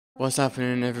What's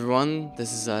happening, everyone?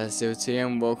 This is COT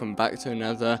and welcome back to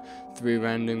another 3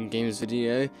 random games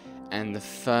video. And the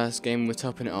first game we're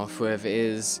topping it off with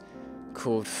is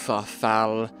called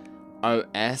Farfal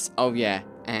OS. Oh yeah,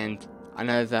 and I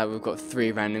know that we've got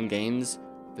 3 random games,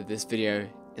 but this video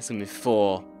is going to be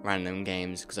 4 random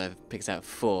games because I've picked out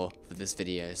 4 for this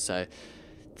video. So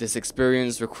this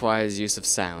experience requires use of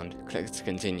sound. Click to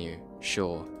continue.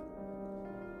 Sure.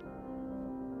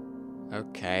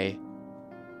 Okay.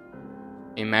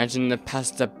 Imagine the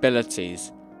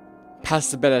possibilities.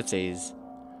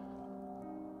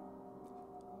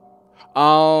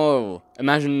 Oh,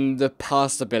 imagine the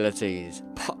possibilities.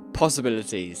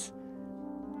 Possibilities.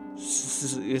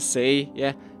 You see?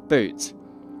 Yeah. Boot.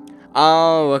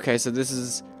 Oh, okay. So this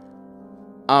is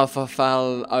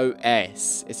Farfal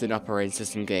OS. It's an operating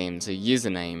system game. So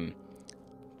username.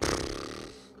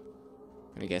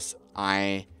 I guess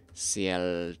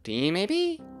ICLD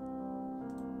maybe.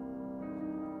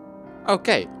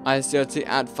 Okay, ICLT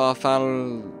at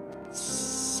Farfal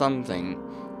something.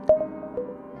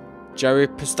 Joey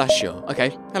Pistachio.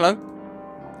 Okay, hello.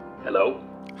 Hello?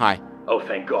 Hi. Oh,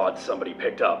 thank God somebody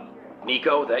picked up.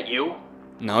 Nico, that you?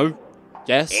 No.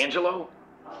 Yes. Angelo?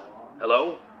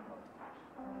 Hello?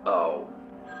 Oh.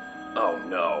 Oh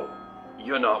no.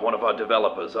 You're not one of our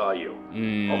developers, are you?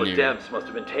 All the devs must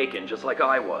have been taken just like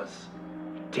I was.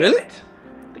 Damn Really? it.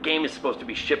 The game is supposed to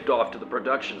be shipped off to the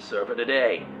production server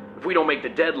today. If we don't make the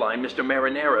deadline, Mr.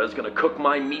 Marinara is going to cook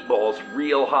my meatballs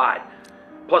real hot.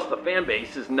 Plus, the fan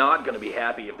base is not going to be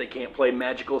happy if they can't play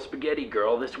Magical Spaghetti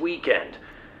Girl this weekend.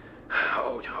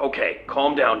 Oh, okay,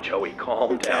 calm down, Joey,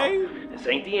 calm down. This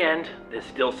ain't the end. There's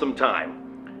still some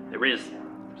time. There is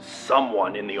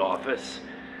someone in the office.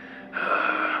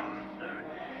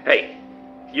 Hey,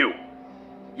 you.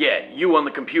 Yeah, you on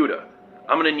the computer.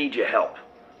 I'm going to need your help.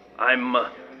 I'm a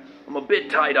bit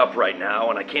tied up right now,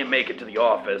 and I can't make it to the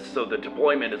office, so the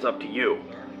deployment is up to you.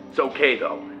 It's okay,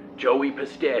 though. Joey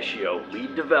Pistachio,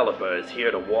 lead developer, is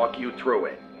here to walk you through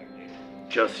it.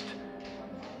 Just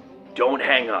don't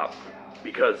hang up,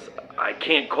 because I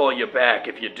can't call you back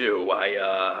if you do.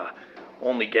 I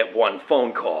only get one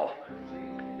phone call.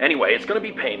 Anyway, it's going to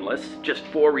be painless, just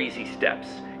 4 easy steps.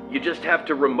 You just have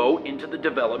to remote into the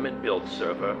development build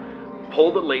server,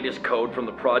 pull the latest code from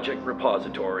the project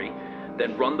repository,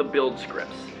 then run the build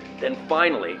scripts. Then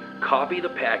finally, copy the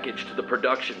package to the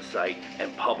production site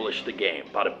and publish the game.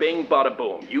 Bada bing, bada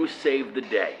boom. You saved the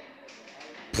day.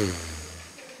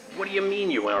 What do you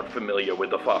mean you aren't familiar with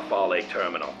the Farfale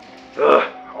terminal? Ugh,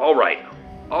 alright.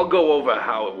 I'll go over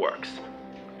how it works.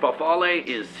 Farfale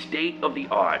is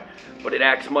state-of-the-art, but it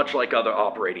acts much like other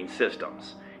operating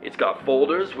systems. It's got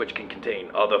folders which can contain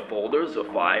other folders or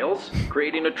files,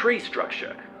 creating a tree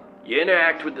structure. You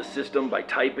interact with the system by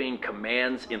typing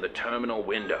commands in the terminal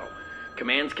window.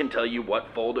 Commands can tell you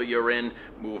what folder you're in,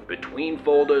 move between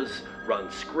folders, run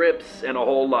scripts, and a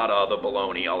whole lot of other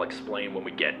baloney I'll explain when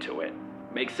we get to it.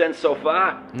 Make sense so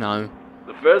far? No.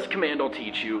 The first command I'll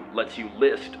teach you lets you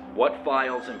list what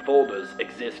files and folders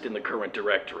exist in the current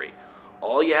directory.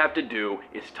 All you have to do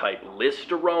is type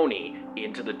listeroni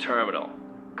into the terminal.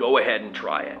 Go ahead and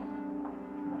try it.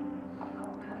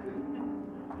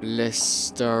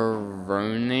 Listeroni.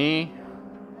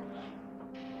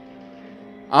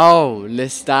 Oh,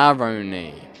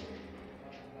 Listaroni.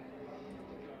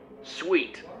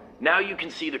 Sweet. Now you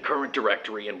can see the current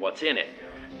directory and what's in it.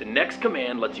 The next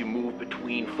command lets you move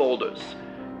between folders.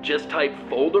 Just type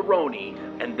folderoni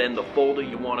and then the folder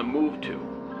you want to move to.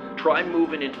 Try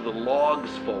moving into the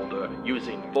logs folder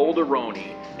using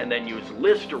folderoni and then use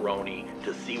listeroni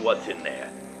to see what's in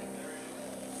there.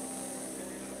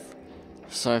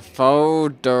 So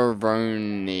folderoni.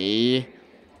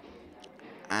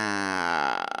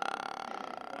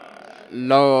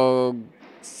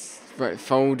 Logs. Right,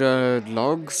 folder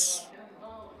logs.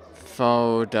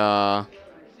 Folder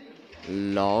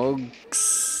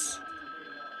logs.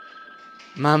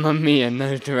 Mamma mia,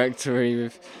 no directory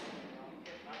with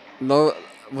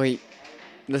wait,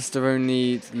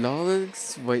 Listeroni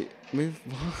logs? Wait, move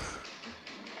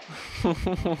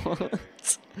what?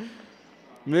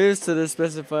 Moves to the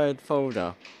specified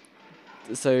folder.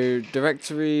 So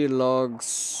directory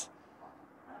logs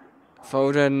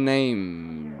folder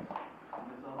name.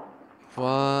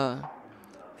 What?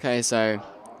 Okay, so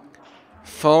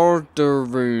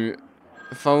folderoni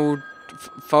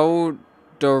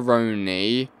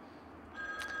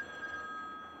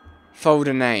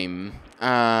folder name.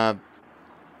 What?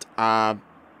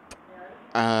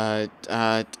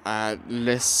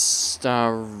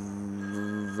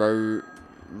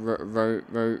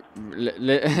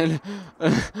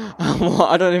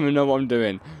 I don't even know what I'm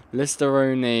doing.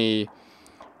 Listeroni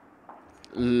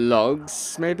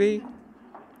logs, maybe?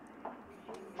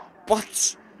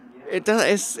 What? It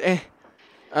does,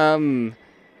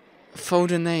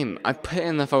 folder name. I put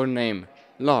in the folder name,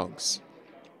 logs.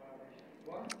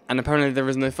 And apparently there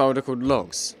is no folder called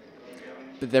logs.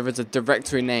 But there is a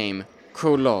directory name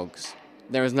called logs.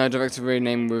 There is no directory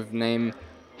name with name...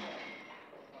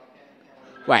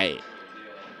 Wait.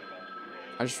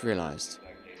 I just realised.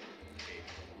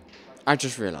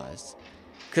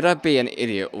 Could I be an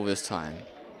idiot all this time?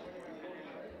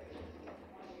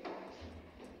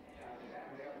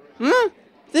 Hmm?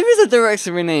 There is a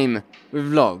directory name with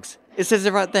logs. It says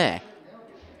it right there.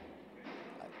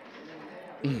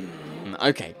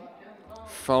 Okay.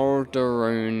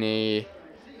 Folderoni.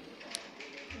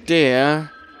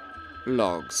 Dear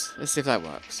logs. Let's see if that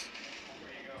works.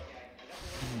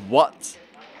 What?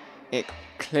 It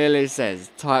clearly says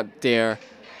type dear.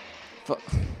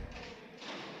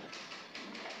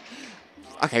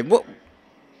 Okay, what?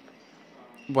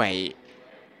 Wait.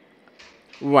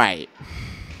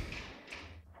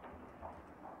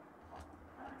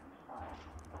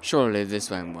 Surely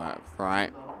this won't work,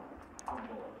 right?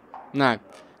 No,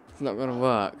 it's not gonna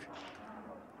work.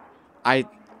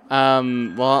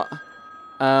 What?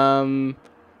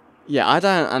 Yeah, I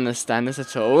don't understand this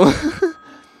at all.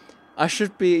 I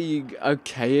should be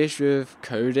okay-ish with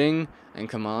coding and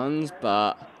commands,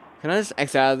 but can I just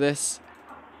exit out of this?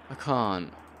 I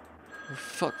can't. Oh,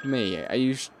 fuck me. Are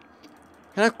you...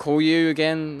 Can I call you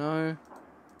again? No.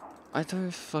 I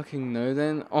don't fucking know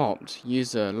then. Opt,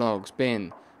 user, logs,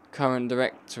 bin, current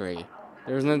directory.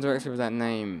 There is no directory with that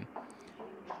name.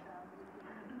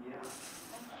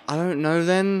 I don't know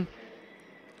then.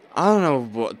 I don't know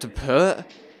what to put.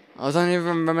 I don't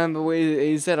even remember what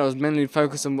he said. I was mainly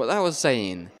focused on what that was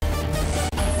saying.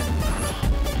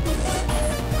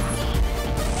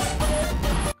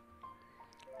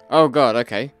 Oh god,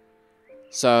 okay.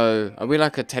 So, are we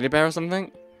like a teddy bear or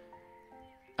something?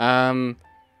 Yeah,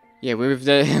 we're with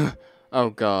the... Oh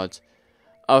god.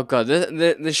 Oh god,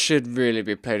 this should really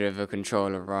be played with a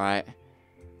controller, right?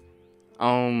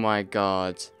 Oh my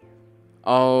god.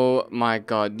 Oh my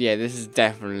god, yeah, this is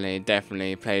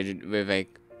definitely played with a...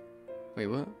 Wait,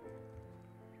 what?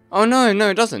 Oh no,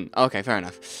 it doesn't. Okay, fair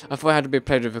enough. I thought it had to be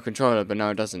played with a controller, but no,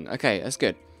 it doesn't. Okay, that's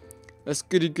good. That's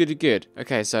good.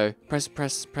 Okay, so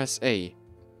press E.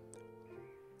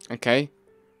 Okay.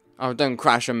 Oh, don't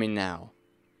crash on me now.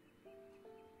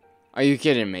 Are you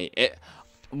kidding me?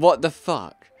 What the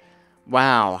fuck?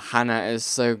 Wow, Hannah is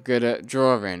so good at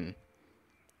drawing.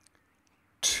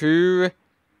 Two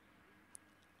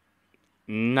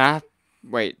Nana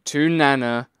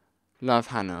love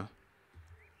Hannah.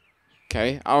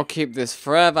 Okay, I'll keep this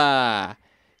forever.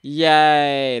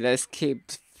 Yay! Let's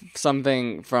keep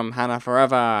something from Hannah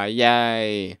forever.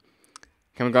 Yay!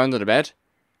 Can we go under the bed?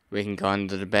 We can go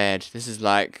under the bed. This is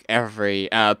like every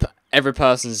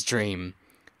person's dream.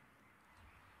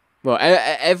 Well,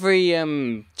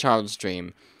 every child's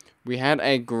dream. We had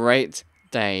a great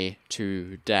day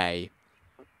today.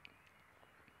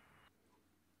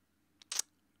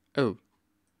 Oh,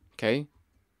 okay.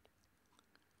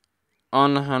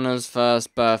 On Hannah's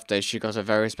first birthday, she got a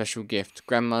very special gift.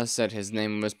 Grandma said his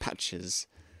name was Patches.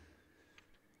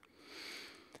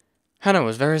 Hannah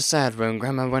was very sad when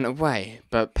Grandma went away,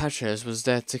 but Patches was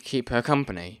there to keep her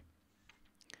company.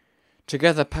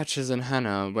 Together, Patches and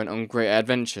Hannah went on great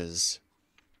adventures.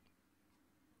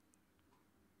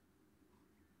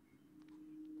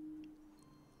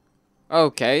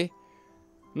 Okay.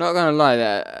 Not gonna lie,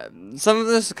 that some of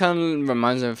this kind of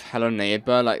reminds me of Hello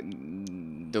Neighbor, like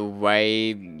the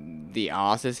way the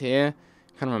art is here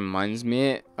kind of reminds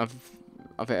me of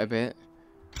it a bit.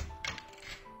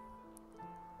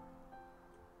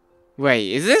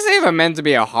 Wait, is this even meant to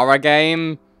be a horror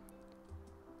game?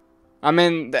 I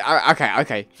mean,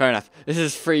 okay, fair enough. This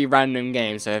is free random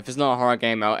game, so if it's not a horror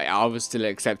game, I will still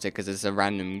accept it because it's a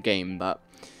random game, but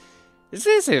is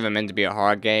this even meant to be a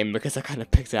horror game? Because I kind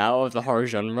of picked it out of the horror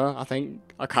genre, I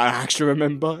think. I can't actually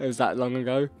remember, it was that long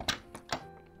ago.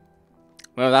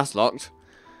 Well, that's locked.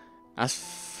 That's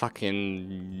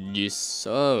fucking useless.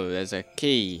 Oh, there's a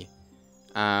key.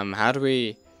 How do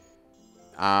we...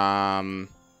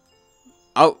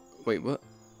 Oh, wait, what?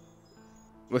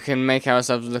 We can make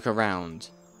ourselves look around.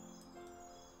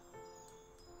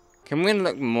 Can we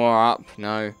look more up?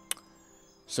 No.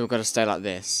 So we've got to stay like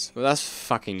this. Well, that's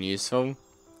fucking useful.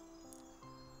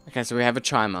 Okay, so we have a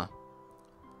chimer.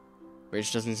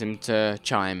 Which doesn't seem to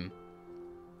chime.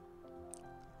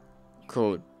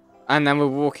 Cool. And then we're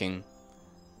walking.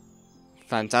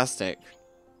 Fantastic.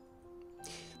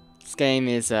 This game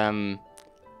is,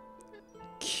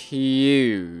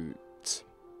 cute.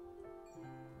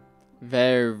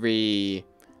 Very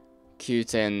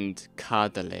cute and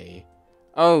cuddly.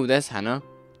 Oh, there's Hannah.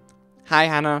 Hi,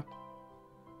 Hannah.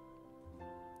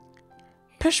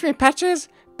 Push me, Patches!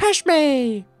 Push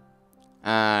me!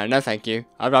 No thank you.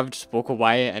 I'd rather just walk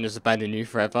away and just abandon you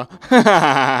forever.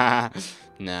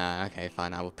 Nah, okay,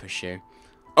 fine, I will push you.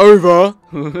 Over!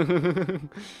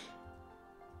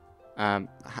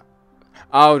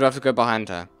 Oh, do I have to go behind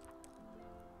her?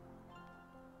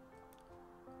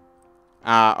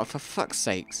 Oh, for fuck's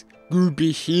sakes. Go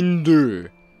behind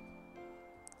her.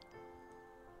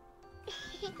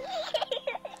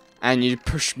 And you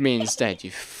push me instead,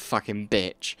 you fucking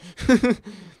bitch.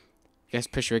 Guess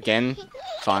push her again.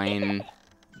 Fine.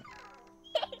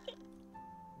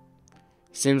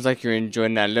 Seems like you're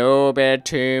enjoying that a little bit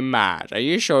too much. Are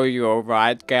you sure you're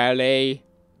alright, girlie?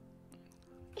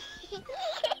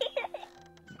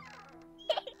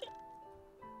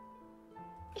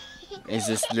 Is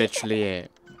this literally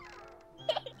it?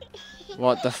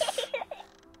 What the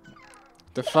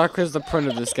fuck was the point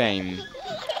of this game?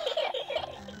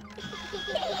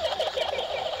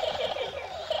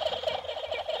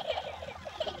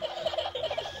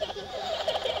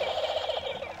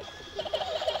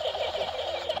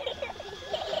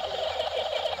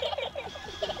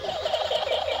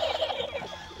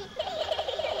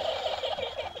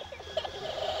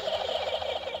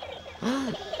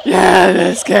 Yeah,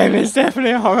 this game is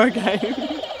definitely a horror game.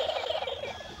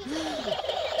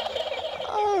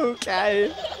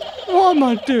 Okay. What am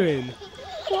I doing?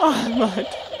 What am I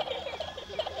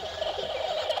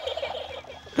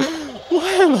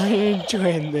Why am I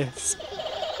enjoying this?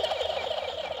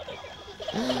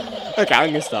 Okay,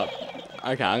 I'm gonna stop.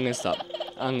 Okay, I'm gonna stop.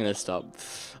 I'm gonna stop.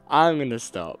 I'm gonna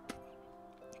stop.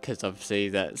 Because obviously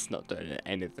that's not doing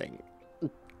anything.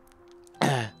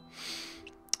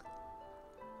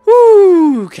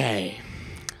 Okay.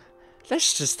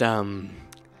 Let's just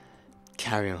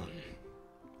carry on.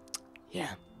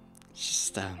 Yeah.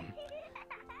 Just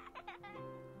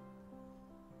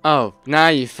Oh, now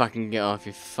you fucking get off,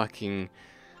 you fucking...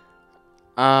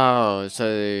 Oh,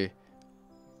 so...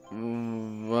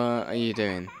 What are you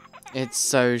doing? It's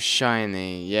so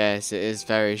shiny. Yes, it is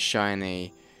very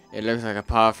shiny. It looks like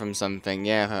apart from something.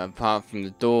 Yeah, apart from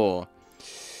the door.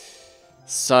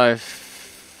 So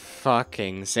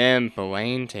fucking simple,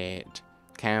 ain't it?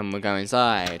 Can we go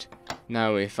inside?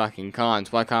 No, we fucking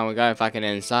can't. Why can't we go fucking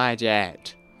inside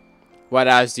yet? What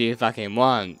else do you fucking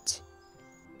want?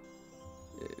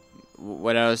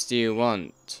 What else do you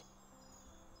want?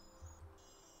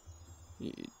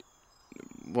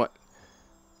 What?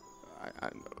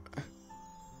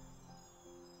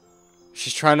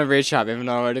 She's trying to reach up, even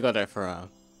though I already got it for her.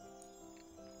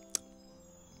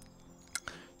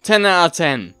 10 out of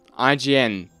 10.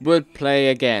 IGN. Would play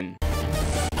again.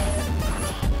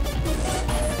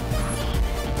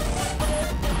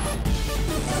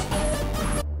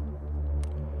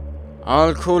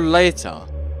 I'll call later.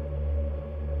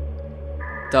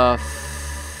 The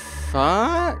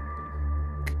fuck?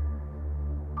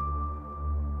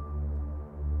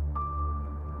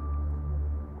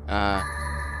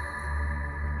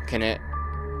 Can it?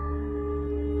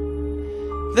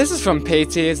 This is from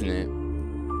PT, isn't it?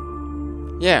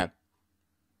 Yeah.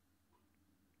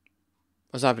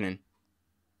 What's happening?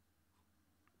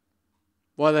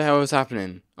 What the hell is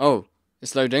happening? Oh,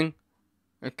 it's loading.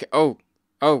 Okay. Oh.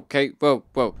 Okay. Whoa.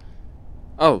 Whoa.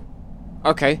 Oh.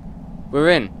 Okay. We're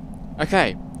in.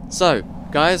 Okay. So,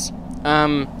 guys.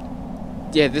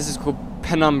 Yeah, this is called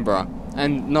Penumbra,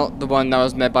 and not the one that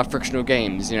was made by Frictional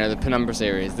Games. You know, the Penumbra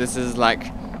series. This is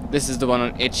the one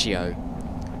on itch.io.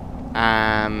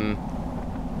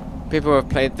 People have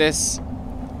played this,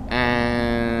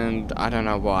 and I don't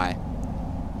know why.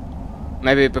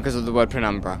 Maybe because of the word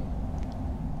Penumbra.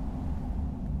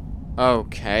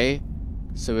 Okay,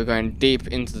 so we're going deep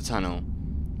into the tunnel,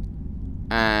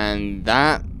 and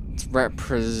that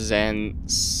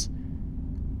represents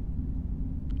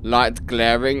light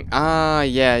glaring. Ah,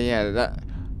 yeah.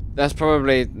 That's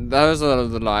probably, those are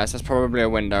the lights. That's probably a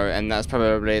window, and that's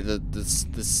probably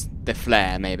the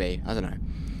flare, maybe. I don't know.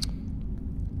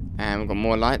 And we've got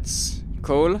more lights.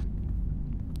 Cool.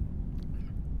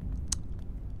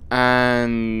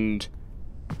 And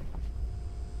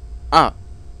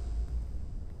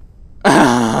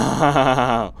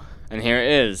and here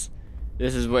it is.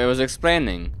 This is what it was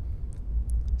explaining.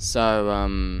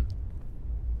 So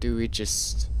do we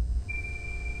just...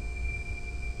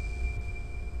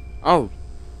 Oh,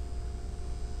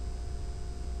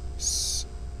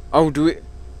 do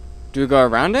we go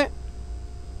around it?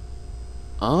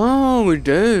 Oh, we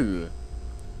do.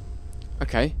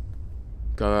 Okay.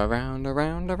 Go around.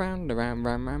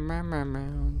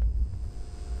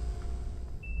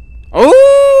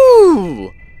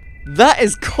 Oh! That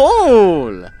is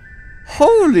cool!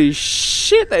 Holy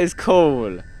shit, that is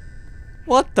cool!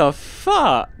 What the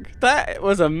fuck? That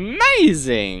was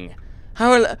amazing!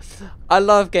 I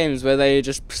love games where they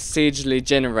just procedurally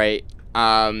generate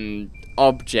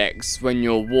objects when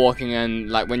you're walking and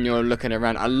like when you're looking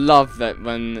around. I love that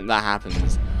when that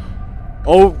happens.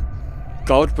 Oh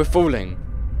god, we're falling.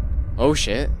 Oh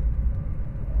shit.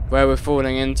 Where we're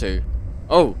falling into.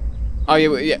 Oh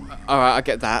yeah, alright, I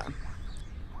get that.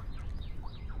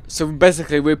 So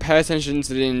basically we pay attention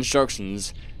to the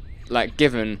instructions like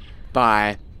given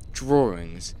by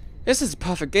drawings. This is a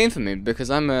perfect game for me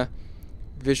because I'm a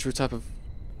visual type of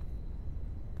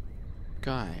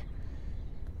guy.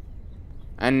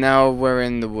 And now we're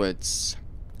in the woods.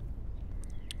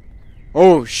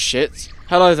 Oh shit.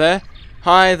 Hello there.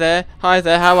 Hi there. Hi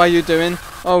there. How are you doing?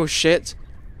 Oh shit.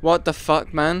 What the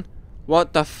fuck, man?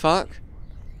 What the fuck?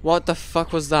 What the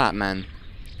fuck was that, man?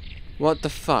 What the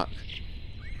fuck?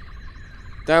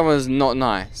 That was not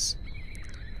nice.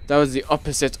 That was the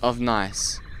opposite of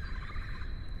nice.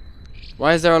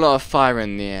 Why is there a lot of fire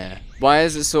in the air? Why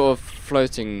is it sort of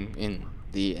floating in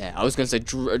the air? I was going to say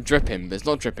dripping, but it's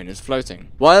not dripping, it's floating.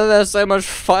 Why are there so much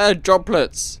fire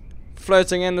droplets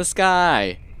floating in the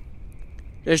sky?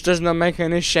 This does not make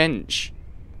any sense.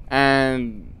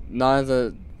 And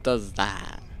neither does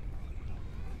that.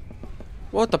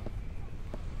 What the...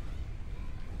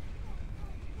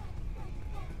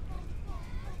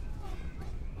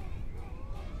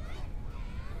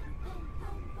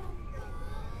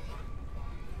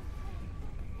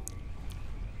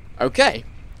 Okay.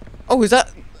 Oh, is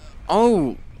that...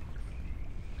 Oh.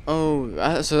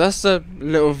 Oh, so that's the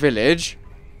little village.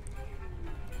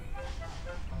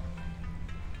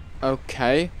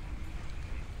 Okay.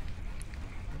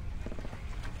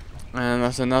 And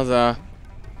that's another...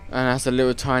 And that's a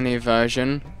little tiny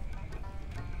version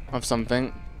of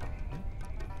something.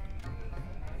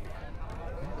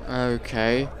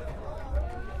 Okay.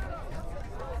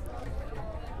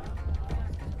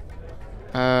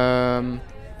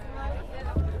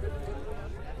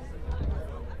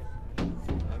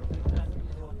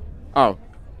 Oh.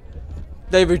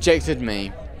 They rejected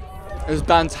me. It was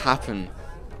bound to happen.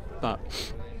 But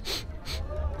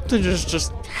they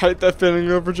just hate that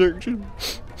feeling of rejection.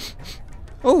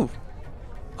 Oh.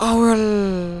 Oh, we're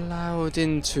allowed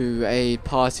into a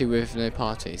party with no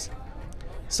parties.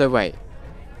 So wait.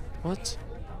 What?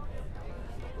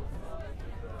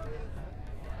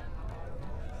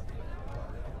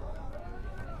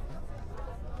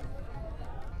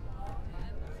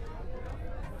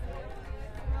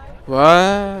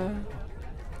 What?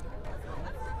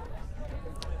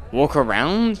 Walk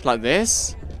around like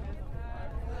this?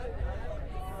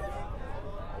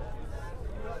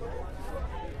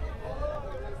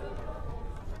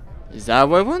 Is that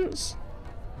what it wants?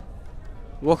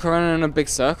 Walk around in a big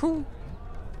circle?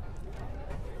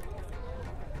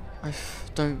 I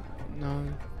don't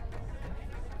know.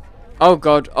 Oh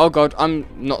god, I'm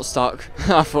not stuck.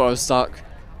 I thought I was stuck.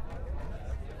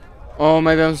 Oh,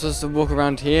 maybe I'm supposed to walk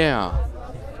around here.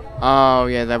 Oh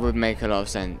yeah, that would make a lot of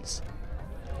sense.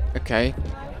 Okay.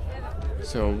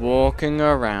 So walking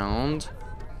around.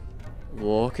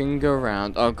 Oh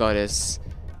god, it's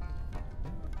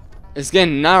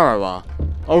getting narrower.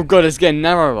 Oh god, it's getting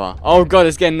narrower. Oh god,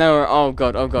 it's getting narrower. Oh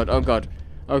god.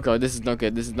 Oh god, this is not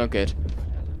good. This is not good.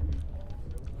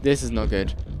 This is not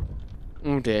good.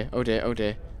 Oh dear. Oh dear. Oh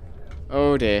dear.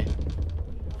 Oh dear.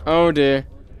 Oh dear.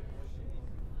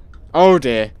 Oh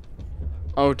dear.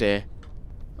 Oh dear.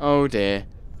 Oh dear.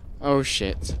 Oh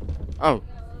shit. Oh.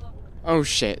 Oh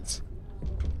shit.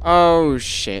 Oh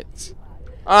shit.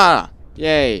 Ah!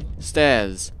 Yay.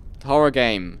 Stairs. Horror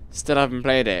game. Still haven't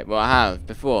played it. Well, I have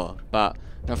before, but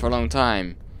not for a long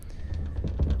time.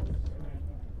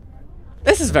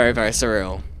 This is very, very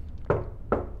surreal.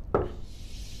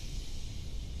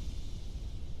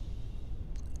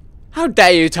 How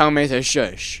dare you tell me to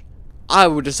shush? I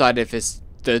will decide if it's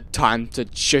the time to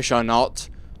shush or not.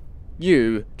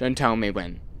 You don't tell me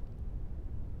when.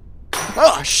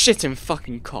 Oh, shit in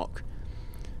fucking cock.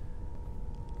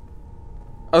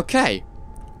 Okay.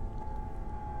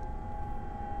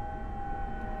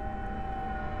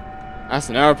 That's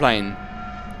an aeroplane.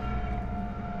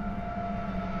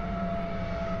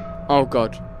 Oh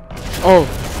god. Oh.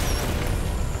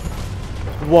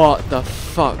 What the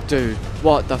fuck, dude?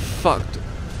 What the fuck?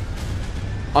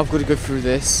 I've got to go through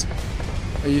this.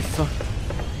 Are you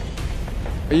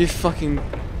fucking...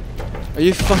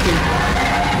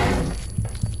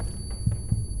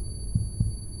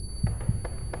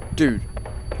 Dude.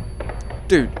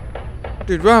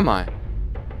 Dude, where am I?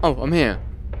 Oh, I'm here.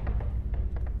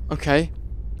 Okay.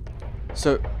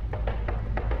 So,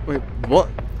 wait, what?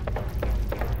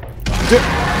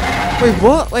 Wait,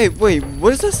 what? Wait, what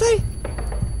does that say?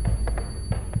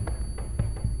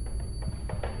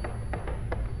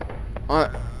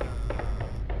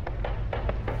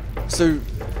 So,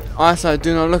 I said,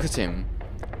 do not look at him.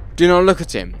 Do not look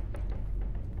at him.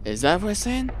 Is that what it's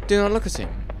saying? Do not look at him.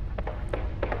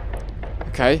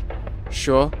 Okay,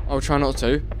 sure, I'll try not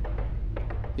to.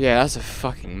 Yeah, that's a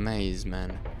fucking maze,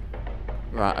 man.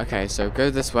 Right, okay, so go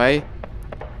this way.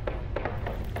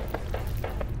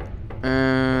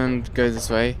 And go this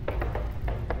way.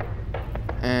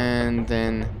 And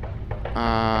then,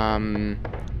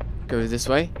 go this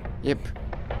way. Yep.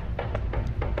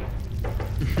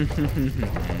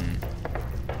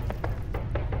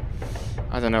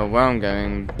 I don't know where I'm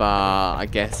going, but I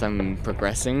guess I'm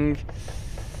progressing.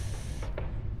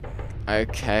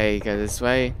 Okay, go this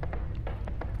way.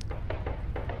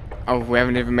 Oh, we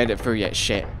haven't even made it through yet.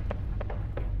 Shit.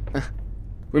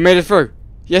 We made it through.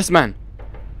 Yes, man.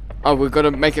 Oh, we've got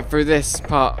to make it through this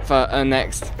part for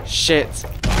next. Shit.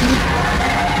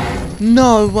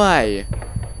 No way.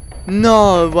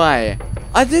 No way.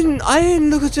 I didn't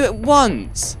look at it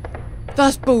once.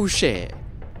 That's bullshit.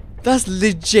 That's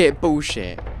legit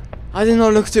bullshit. I did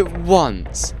not look at it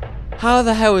once. How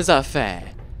the hell is that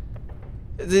fair?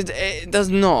 It does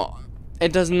not.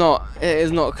 It does not. It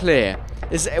is not clear.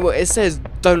 It says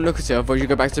don't look at it, otherwise you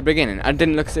go back to the beginning. I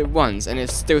didn't look at it once, and it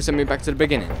still sent me back to the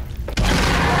beginning.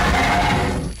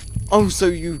 Oh, so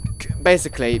you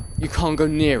basically you can't go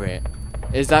near it.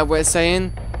 Is that what it's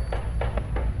saying?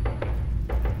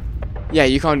 Yeah,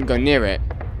 you can't go near it.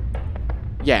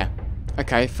 Yeah.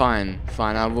 Okay, fine.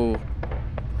 Fine, I will...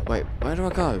 Wait, where do I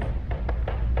go?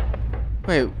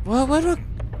 Wait, where do I...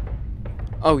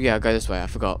 Oh, yeah, I go this way. I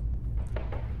forgot.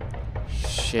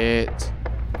 Shit.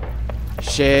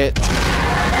 Shit.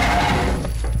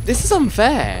 This is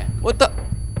unfair. What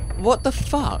the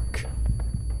fuck?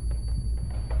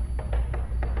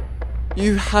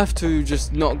 You have to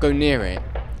just not go near it.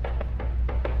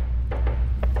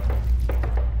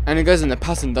 And it goes in the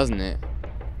pattern, doesn't it?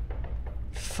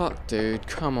 Fuck, dude.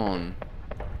 Come on.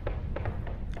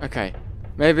 Okay.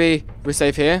 Maybe we're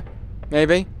safe here?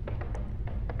 Maybe?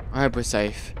 I hope we're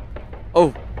safe.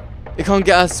 Oh! It can't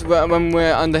get us when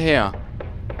we're under here.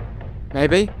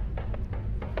 Maybe?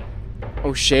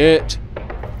 Oh, shit.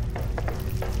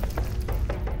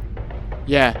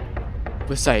 Yeah.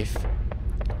 We're safe.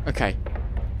 Okay.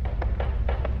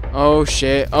 Oh,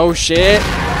 shit. Oh, shit!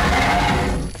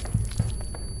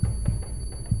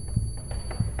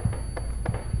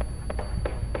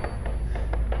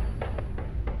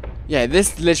 Yeah,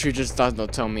 this literally just does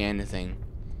not tell me anything.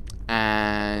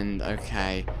 And,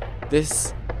 okay.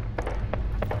 This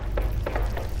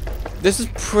is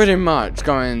pretty much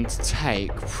going to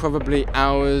take probably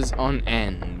hours on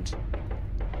end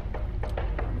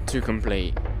to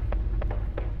complete.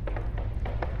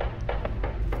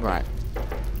 Right.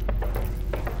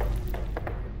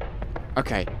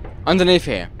 Okay. Underneath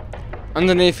here.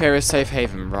 Underneath here is safe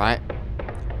haven, right?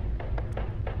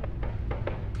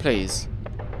 Please.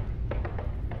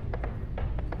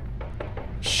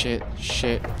 Shit,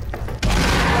 shit.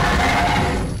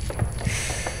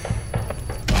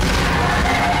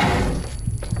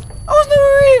 I was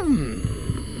never even...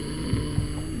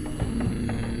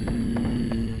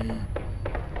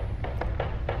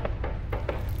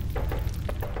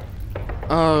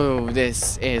 Oh,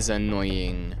 this is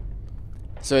annoying.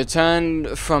 So it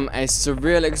turned from a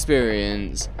surreal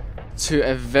experience to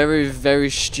a very,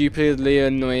 very stupidly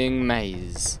annoying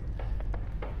maze.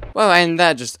 Well, ain't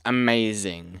that just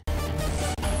amazing?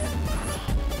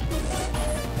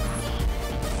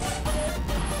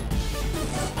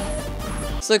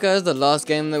 So guys, the last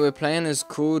game that we're playing is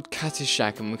called Catty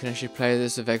Shack, and we can actually play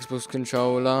this with Xbox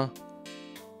controller.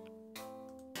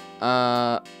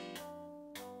 I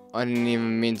didn't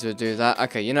even mean to do that.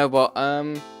 Okay, you know what?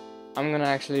 I'm gonna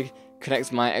actually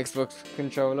connect my Xbox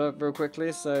controller real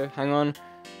quickly, so hang on.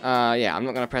 Yeah, I'm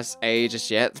not gonna press A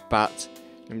just yet, but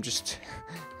I'm just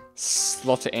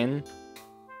slot it in.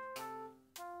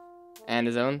 And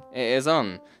it's on. It is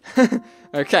on.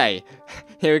 Okay,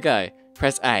 here we go.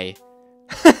 Press A.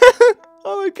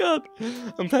 Oh my god,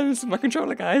 I'm playing this with my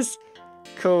controller, guys.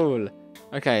 Cool.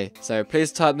 Okay, so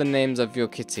please type the names of your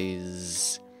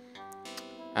kitties.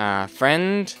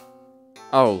 Friend.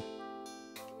 Oh.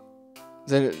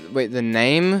 Wait, the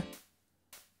name?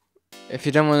 If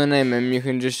you don't want to name him, you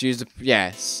can just use the...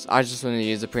 Yes, I just want to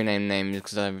use the pre-name names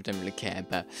because I don't really care,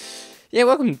 but... Yeah,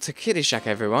 welcome to Catty Shack,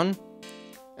 everyone.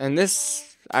 And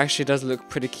this actually does look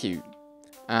pretty cute.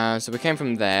 So we came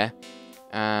from there.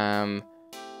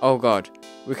 Oh god.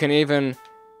 We can even...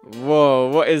 Whoa,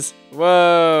 what is...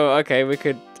 Whoa, okay, we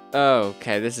could... Oh,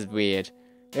 okay, this is weird.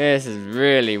 This is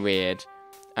really weird.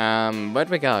 Where'd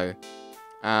we go?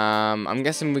 I'm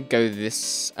guessing we go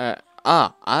this...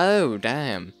 oh,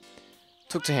 damn.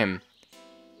 Talk to him.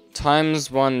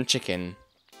 ×1 chicken.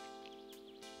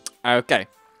 Okay.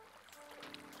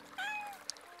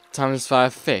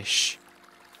 ×5 fish.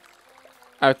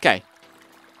 Okay.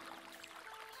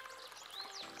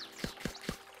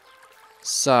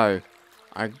 So,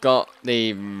 I got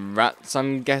the rats,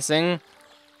 I'm guessing.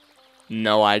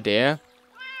 No idea.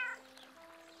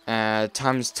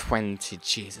 ×20.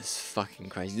 Jesus fucking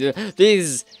Christ.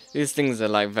 These things are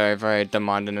like very, very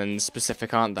demanding and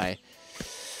specific, aren't they?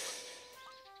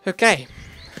 Okay.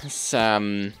 Let's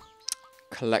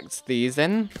collect these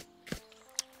then.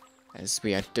 As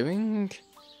we are doing.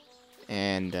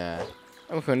 And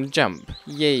we can jump.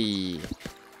 Yay.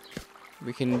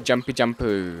 We can jumpy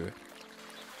jumpoo.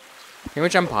 Can we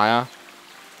jump higher?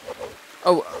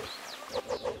 Oh,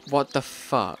 what the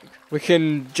fuck? We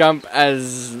can jump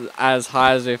as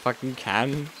high as we fucking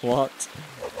can. What?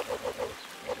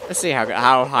 Let's see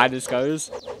how high this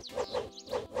goes.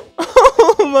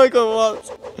 Oh my god,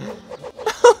 what?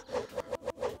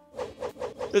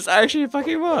 This actually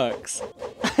fucking works.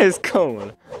 That is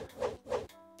cool.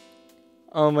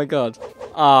 Oh my god.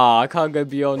 Ah, I can't go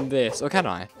beyond this. Or can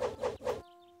I?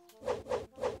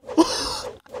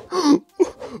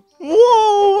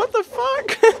 Whoa, what the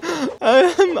fuck?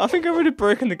 I think I've already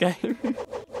broken the game.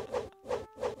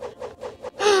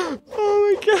 Oh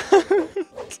my god.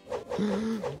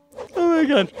 Oh my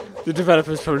god. The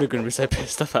developer's probably going to be so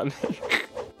pissed off at me.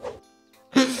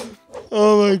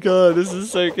 Oh my god, this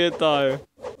is so good though.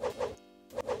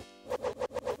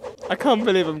 I can't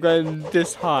believe I'm going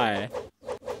this high.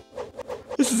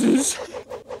 This is insane.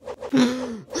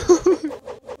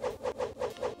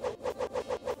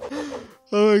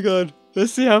 Oh my god.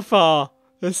 Let's see how far.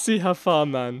 Let's see how far,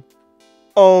 man.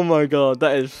 Oh my god,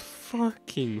 that is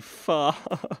fucking far.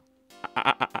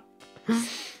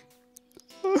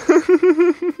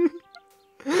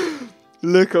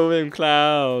 Look at all them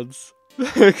clouds.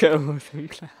 Look at all them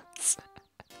clouds.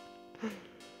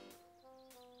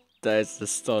 That is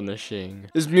astonishing.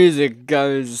 This music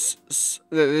goes...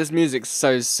 This music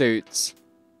so suits.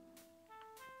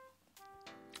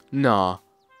 Nah.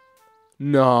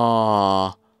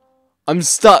 Nah. I'm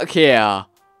stuck here.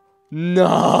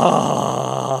 Nah.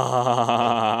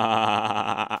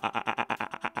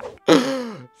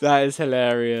 That is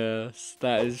hilarious.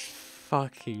 That is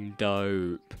fucking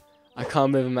dope. I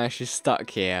can't believe I'm actually stuck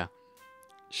here.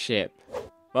 Shit.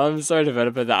 Well, I'm sorry,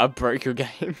 developer, that I broke your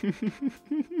game.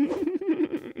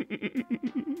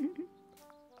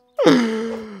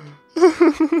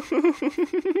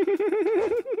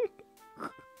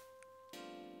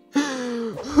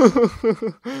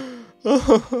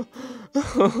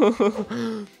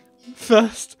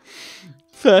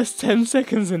 First 10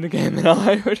 seconds in the game and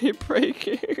I already break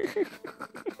it.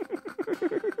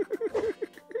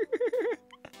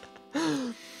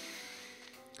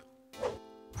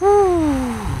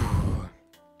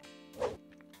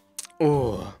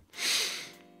 Oh.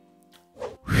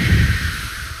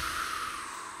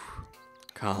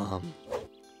 Calm.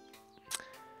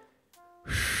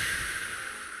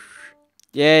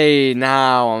 Yay,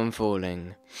 now I'm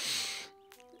falling.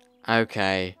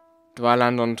 Okay. Do I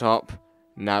land on top?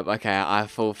 Nope, okay, I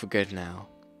fall for good now.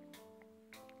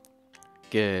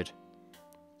 Good.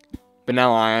 But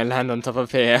now I land on top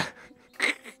of here.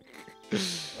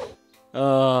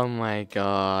 Oh my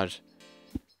god.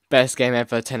 Best game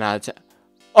ever, 10 out of 10.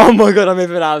 Oh my god, I'm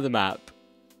even out of the map.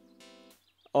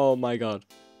 Oh my god.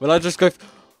 Will I just go...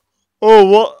 Oh,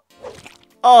 what?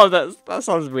 Oh, that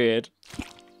sounds weird.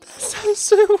 That sounds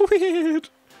so weird.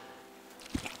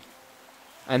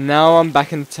 And now I'm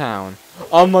back in town.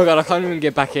 Oh my god, I can't even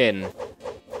get back in.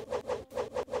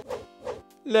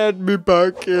 Let me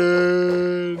back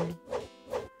in.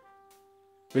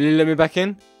 Will you let me back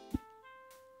in?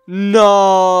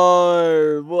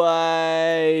 No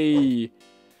way.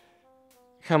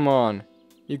 Come on.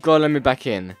 You've got to let me back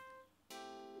in.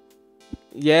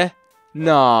 Yeah?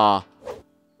 Nah.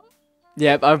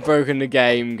 Yep, I've broken the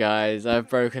game, guys. I've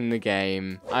broken the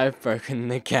game. I've broken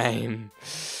the game.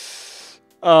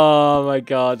 Oh my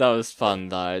god, that was fun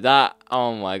though.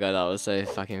 Oh my god, that was so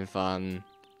fucking fun.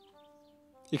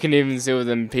 You can even see all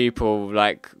them people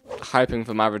like hyping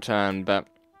for my return, but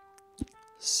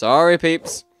sorry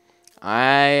peeps.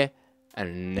 I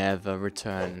am never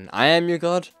returning. I am your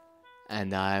god,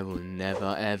 and I will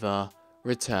never ever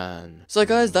return. So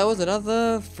guys, that was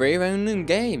another 3 random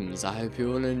games. I hope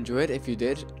you all enjoyed. If you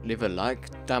did, leave a like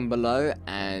down below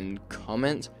and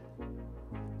comment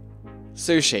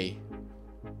sushi,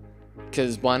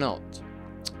 because why not?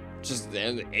 Just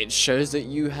it shows that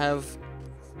you have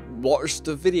watched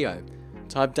the video.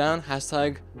 Type down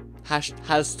hashtag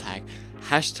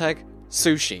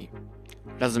sushi.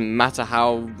 Doesn't matter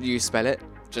how you spell it,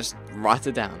 just write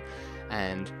it down.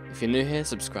 And if you're new here,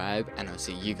 subscribe, and I'll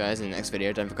see you guys in the next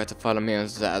video. Don't forget to follow me on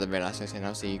the Real Life, and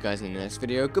I'll see you guys in the next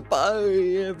video. Goodbye,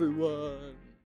 everyone.